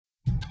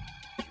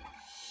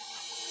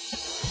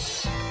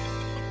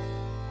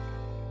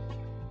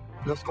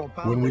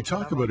When we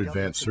talk about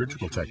advanced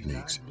surgical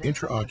techniques,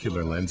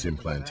 intraocular lens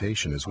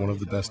implantation is one of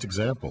the best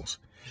examples.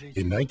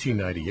 In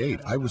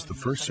 1998, I was the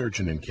first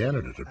surgeon in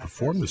Canada to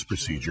perform this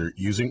procedure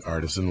using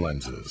artisan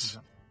lenses.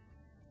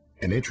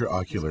 An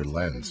intraocular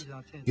lens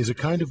is a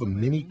kind of a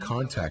mini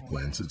contact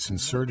lens that's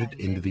inserted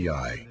into the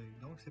eye.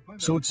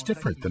 So it's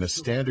different than a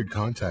standard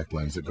contact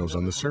lens that goes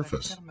on the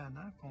surface.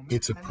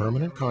 It's a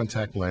permanent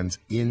contact lens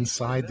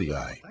inside the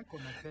eye.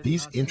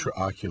 These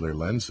intraocular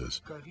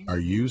lenses are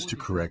used to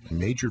correct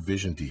major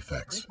vision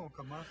defects.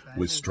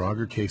 With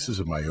stronger cases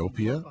of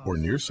myopia or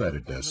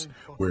nearsightedness,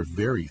 where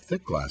very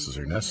thick glasses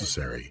are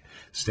necessary,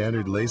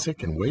 standard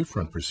LASIK and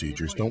wavefront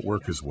procedures don't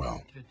work as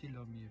well.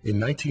 In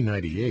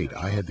 1998,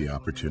 I had the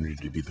opportunity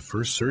to be the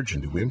first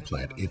surgeon to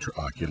implant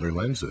intraocular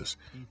lenses.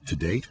 To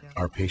date,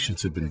 our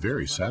patients have been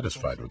very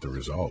satisfied with the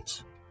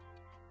results.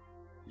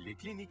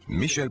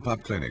 Michel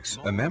Pop Clinics,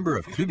 a member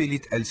of Club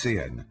Elite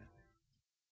LCN.